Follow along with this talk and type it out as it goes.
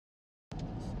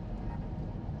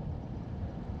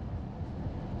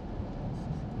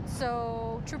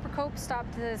So Trooper Cope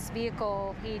stopped this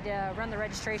vehicle. He'd run the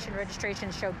registration.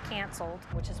 Registration showed canceled,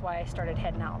 which is why I started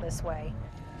heading out this way.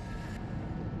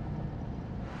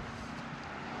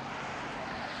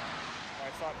 I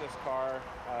thought this car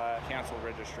canceled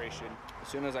registration. As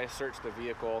soon as I searched the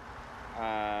vehicle,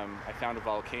 I found a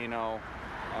Volcano.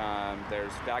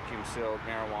 There's vacuum sealed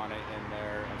marijuana in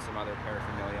there and some other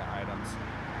paraphernalia items.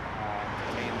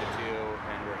 Named the two,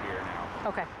 and we're here now.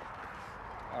 Okay.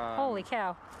 Holy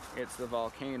cow. It's the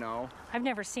Volcano. I've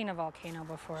never seen a Volcano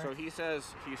before. So he says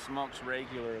he smokes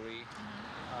regularly,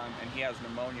 and he has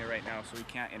pneumonia right now, so he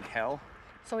can't inhale.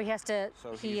 So he has to...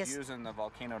 So he's using the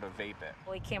Volcano to vape it.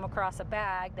 Well, he came across a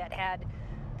bag that had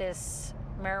this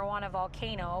marijuana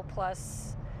Volcano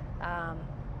plus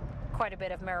quite a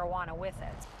bit of marijuana with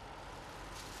it.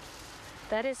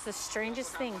 That is the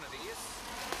strangest thing. One of these?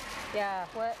 Yeah,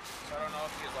 what? So I don't know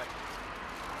if he's like,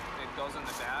 it goes in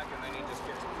the bag and then he just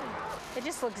gets it. It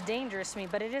just looks dangerous to me,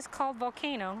 but it is called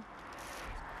Volcano.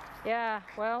 Yeah,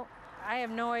 well, I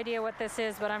have no idea what this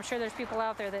is, but I'm sure there's people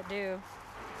out there that do.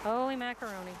 Holy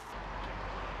macaroni.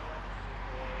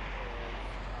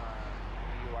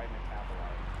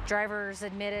 Driver's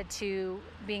admitted to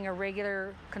being a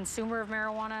regular consumer of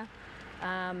marijuana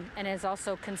and has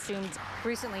also consumed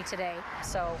recently today.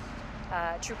 So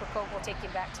Trooper Cope will take you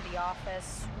back to the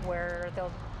office where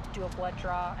they'll do a blood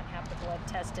draw and have the blood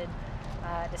tested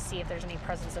to see if there's any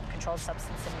presence of controlled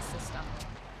substance in the system.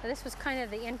 This was kind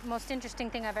of the most interesting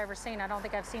thing I've ever seen. I don't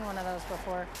think I've seen one of those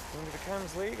before. When it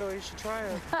becomes legal, you should try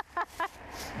it.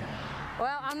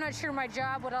 Well, I'm not sure my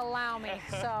job would allow me,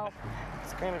 so.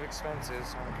 It's kind of expensive,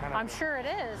 so I'm sure it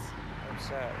is.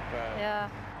 upset, but. Yeah.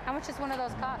 How much does one of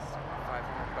those cost?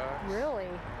 $500. Really?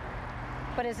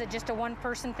 But is it just a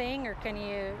one-person thing, or can you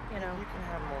know? You can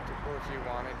have multiple if you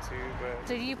wanted to, but.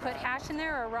 So do you put hash in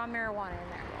there or raw marijuana in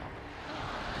there?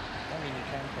 I mean, you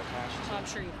can put hash too. I'm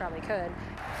sure you probably could.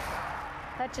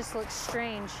 That just looks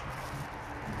strange.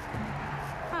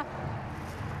 Huh.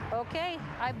 Okay,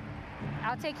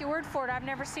 I'll take your word for it. I've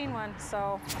never seen one,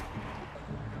 so.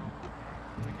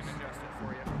 We can adjust it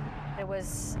for you. It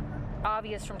was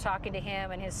obvious from talking to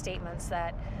him and his statements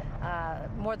that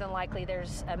more than likely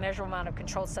there's a measurable amount of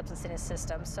controlled substance in his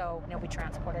system, so he'll be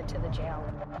transported to the jail.